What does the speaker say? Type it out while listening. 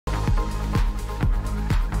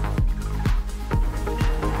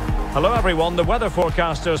Hello everyone, the weather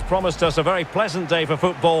forecasters promised us a very pleasant day for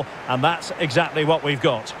football, and that's exactly what we've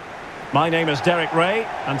got. My name is Derek Ray,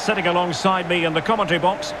 and sitting alongside me in the commentary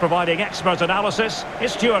box, providing expert analysis,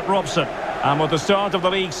 is Stuart Robson. And with the start of the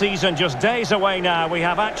league season just days away now, we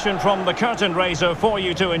have action from the curtain raiser for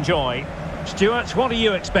you to enjoy. Stuart, what are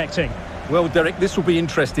you expecting? Well, Derek, this will be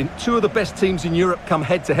interesting. Two of the best teams in Europe come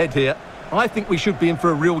head-to-head here. I think we should be in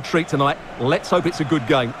for a real treat tonight. Let's hope it's a good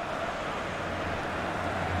game.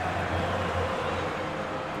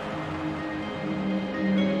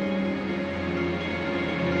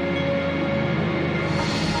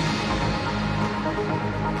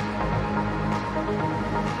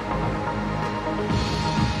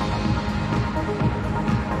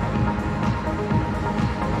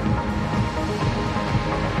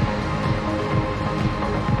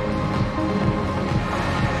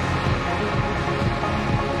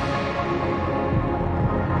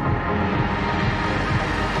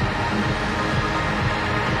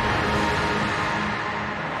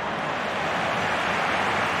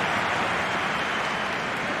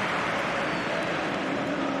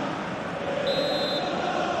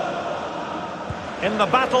 In the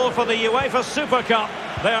battle for the UEFA Super Cup,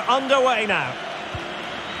 they're underway now.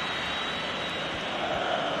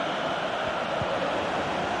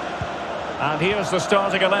 And here's the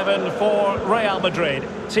starting 11 for Real Madrid.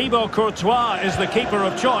 Thibaut Courtois is the keeper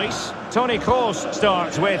of choice. Toni Kroos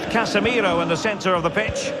starts with Casemiro in the centre of the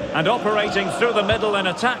pitch. And operating through the middle in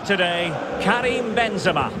attack today, Karim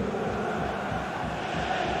Benzema.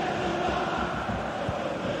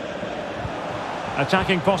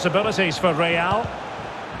 Attacking possibilities for Real,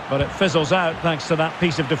 but it fizzles out thanks to that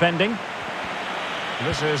piece of defending.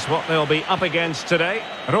 This is what they'll be up against today.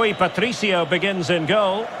 Rui Patricio begins in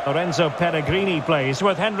goal. Lorenzo Pellegrini plays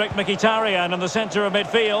with Henrik Mkhitaryan in the centre of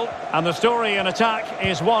midfield. And the story in attack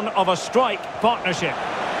is one of a strike partnership.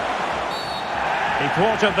 He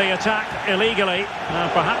thwarted the attack illegally.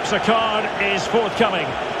 Now perhaps a card is forthcoming.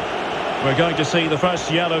 We're going to see the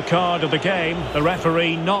first yellow card of the game. The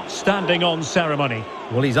referee not standing on ceremony.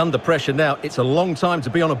 Well, he's under pressure now. It's a long time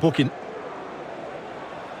to be on a booking.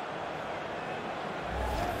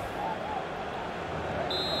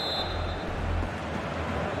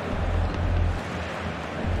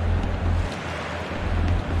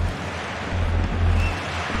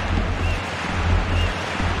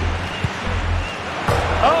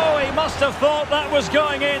 Must have thought that was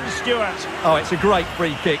going in, Stuart. Oh, it's a great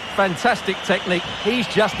free kick. Fantastic technique. He's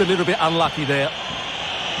just a little bit unlucky there.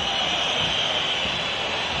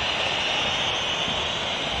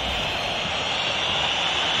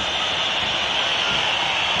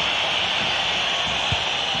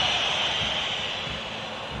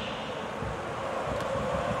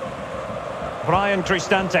 Brian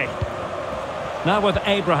Cristante. Now with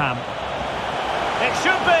Abraham. It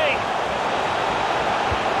should be.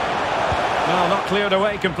 Well, not cleared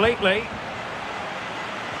away completely.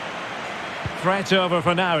 Threat over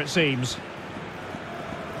for now, it seems.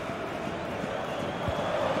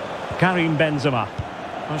 Karim Benzema.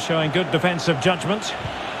 Well, showing good defensive judgment.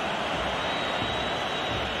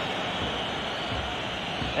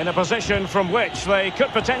 In a position from which they could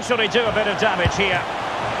potentially do a bit of damage here.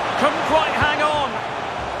 Couldn't quite hang on.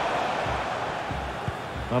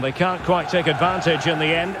 Well, they can't quite take advantage in the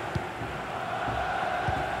end.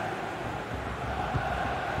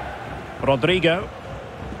 Rodrigo.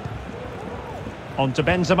 On to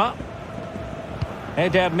Benzema.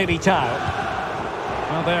 Eder Militao.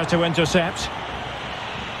 Well, there to intercept.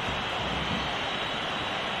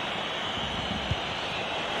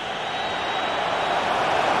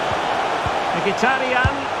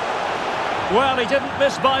 Mkhitaryan. Well, he didn't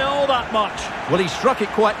miss by all that much. Well, he struck it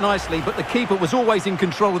quite nicely, but the keeper was always in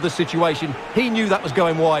control of the situation. He knew that was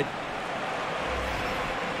going wide.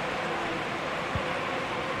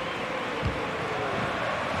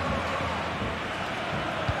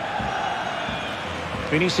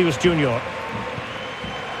 Vinicius Junior.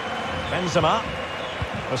 Benzema.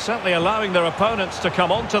 They're certainly allowing their opponents to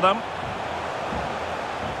come onto them.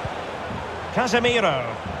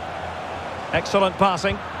 Casemiro. Excellent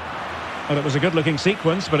passing. And it was a good-looking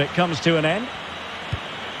sequence, but it comes to an end.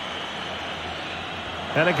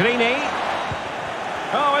 Pellegrini.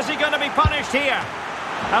 Oh, is he going to be punished here?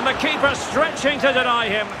 And the keeper stretching to deny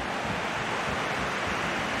him.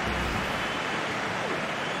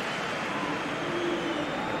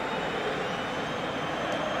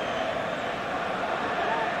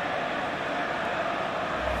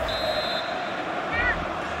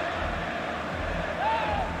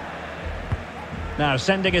 Now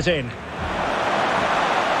sending it in.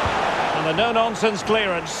 And a no-nonsense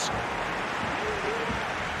clearance.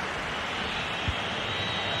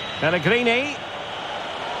 Pellegrini.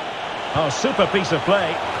 Oh, super piece of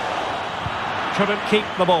play. Couldn't keep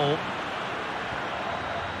the ball.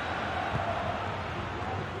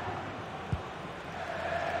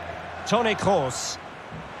 Toni Kroos.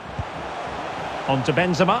 On to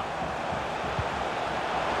Benzema.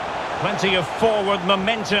 Plenty of forward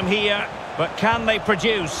momentum here, but can they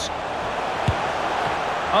produce?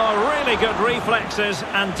 Oh, really good reflexes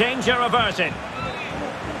and danger averted.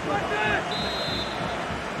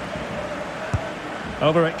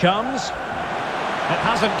 Over it comes. It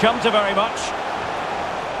hasn't come to very much.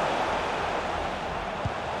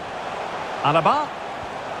 Alaba.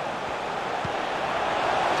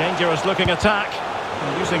 Dangerous looking attack.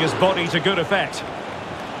 Using his body to good effect.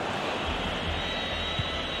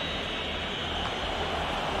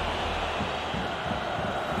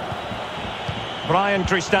 Brian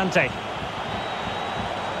Cristante.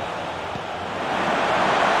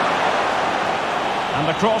 And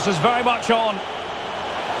the cross is very much on.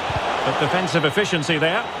 But defensive efficiency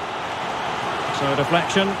there. So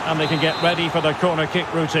deflection, and they can get ready for the corner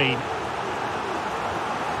kick routine.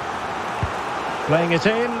 Playing it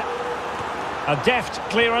in. A deft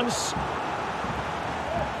clearance.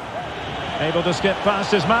 Able to skip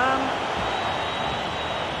past his man.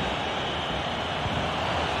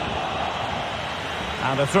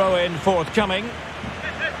 And a throw-in forthcoming.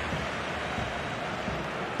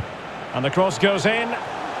 And the cross goes in.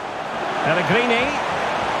 Pellegrini.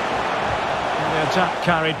 The attack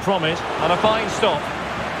carried promise, and a fine stop.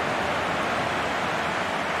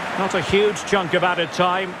 Not a huge chunk of added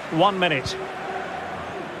time, 1 minute.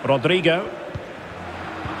 Rodrigo.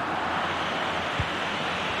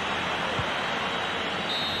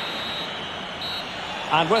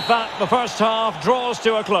 And with that, the first half draws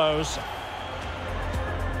to a close.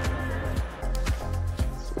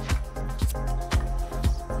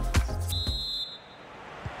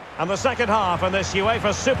 And the second half in this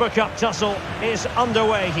UEFA Super Cup tussle is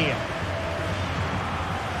underway here.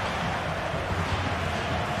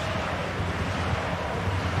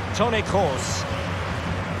 Toni Kroos.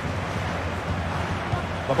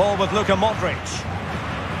 The ball with Luka Modric.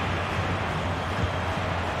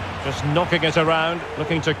 Just knocking it around,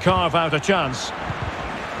 looking to carve out a chance.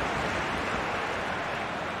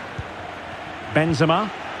 Benzema.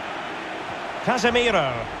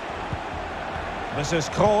 Casemiro. This is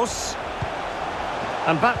Kroos.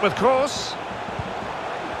 And back with Kroos.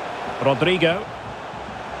 Rodrigo.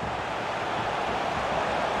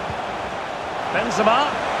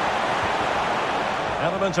 Benzema.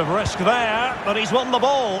 Element of risk there, but he's won the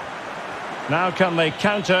ball. Now can they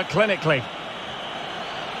counter clinically?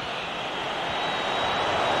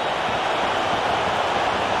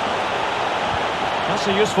 That's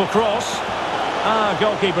a useful cross.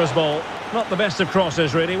 Goalkeeper's ball. Not the best of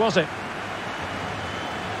crosses, really, was it?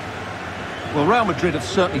 Well, Real Madrid have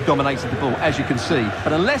certainly dominated the ball, as you can see.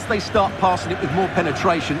 But unless they start passing it with more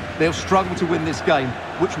penetration, they'll struggle to win this game,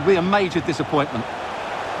 which will be a major disappointment.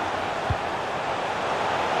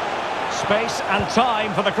 Space and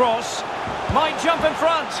time for the cross. Might jump in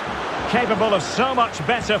front. Capable of so much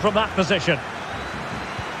better from that position.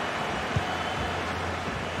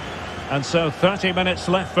 And so 30 minutes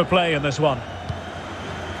left for play in this one.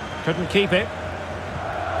 Couldn't keep it.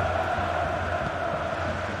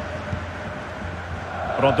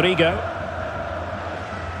 Rodrigo.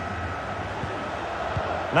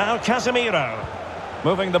 Now Casemiro.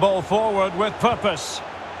 Moving the ball forward with purpose.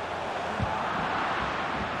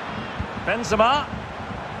 Benzema.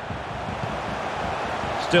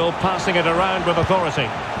 Still passing it around with authority.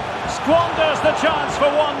 Squanders the chance for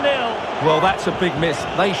 1-0. Well, that's a big miss.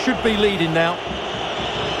 They should be leading now.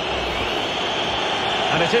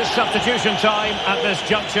 And it is substitution time at this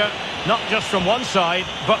juncture. Not just from one side,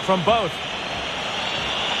 but from both.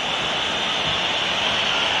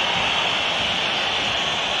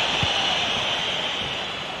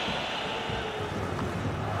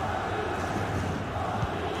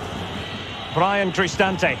 Brian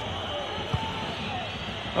Cristante.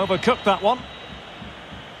 Overcooked that one.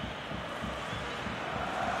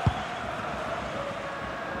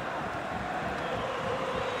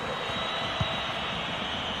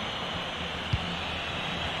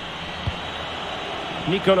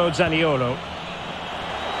 Nicolo Zaniolo.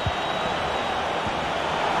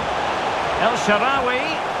 El Shaarawy.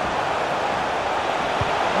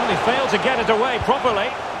 Well, he failed to get it away properly.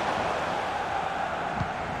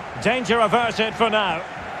 Danger averted for now.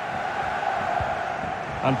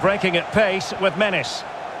 And breaking at pace with menace.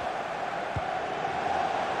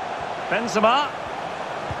 Benzema.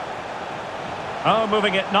 Oh,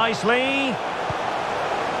 moving it nicely.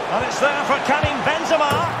 And it's there for Karim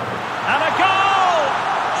Benzema. And a goal!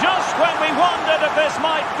 Just when we wondered if this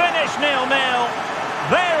might finish 0-0.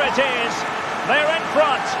 There it is. They're in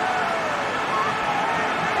front.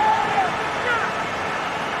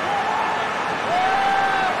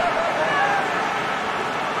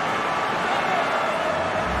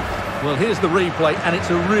 Well, here's the replay, and it's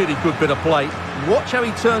a really good bit of play. Watch how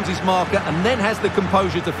he turns his marker and then has the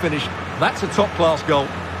composure to finish. That's a top-class goal.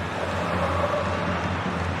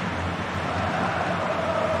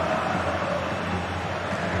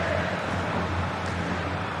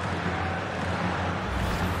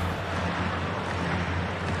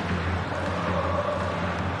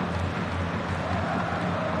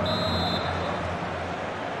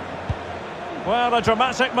 Well, a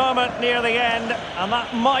dramatic moment near the end, and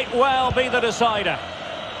that might well be the decider.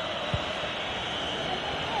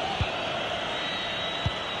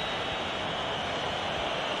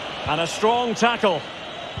 And a strong tackle.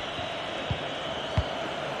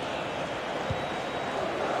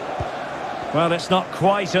 Well, it's not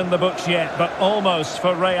quite in the books yet, but almost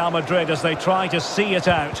for Real Madrid as they try to see it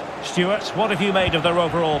out. Stuart, what have you made of their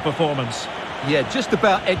overall performance? Yeah, just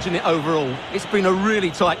about edging it overall. It's been a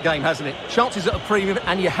really tight game, hasn't it? Chances at a premium,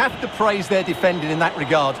 and you have to praise their defending in that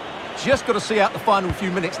regard. Just got to see out the final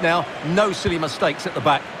few minutes now. No silly mistakes at the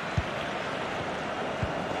back.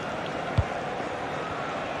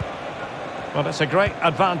 Well, it's a great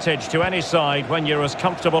advantage to any side when you're as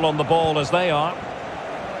comfortable on the ball as they are.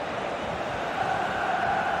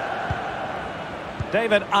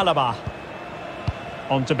 David Alaba.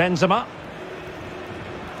 On to Benzema.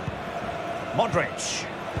 Modric.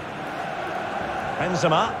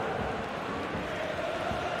 Benzema.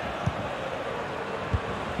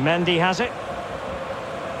 Mendy has it.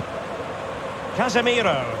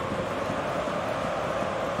 Casemiro.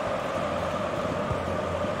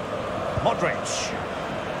 Modric.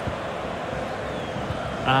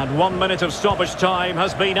 And 1 minute of stoppage time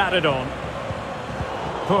has been added on.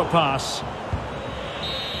 Poor pass.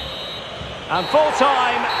 And full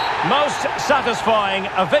time, most satisfying,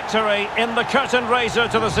 a victory in the curtain raiser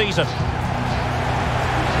to the season.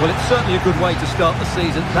 Well, it's certainly a good way to start the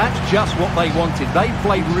season. That's just what they wanted. They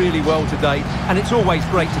played really well today, and it's always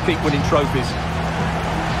great to keep winning trophies.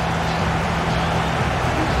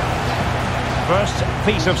 First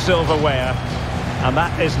piece of silverware, and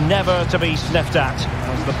that is never to be sniffed at,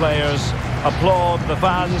 as the players applaud the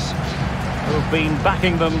fans who've been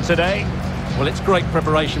backing them today. Well, it's great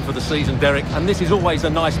preparation for the season, Derek, and this is always a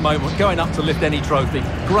nice moment, going up to lift any trophy.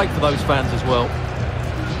 Great for those fans as well.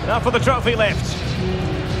 Now for the trophy lift.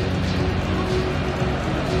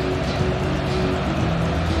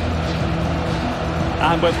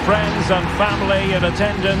 And with friends and family in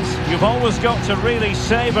attendance, you've always got to really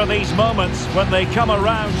savour these moments when they come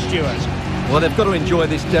around, Stuart. Well, they've got to enjoy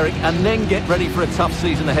this, Derek, and then get ready for a tough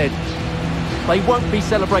season ahead. They won't be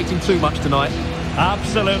celebrating too much tonight.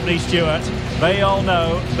 Absolutely, Stuart. They all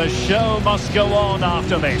know the show must go on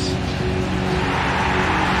after this.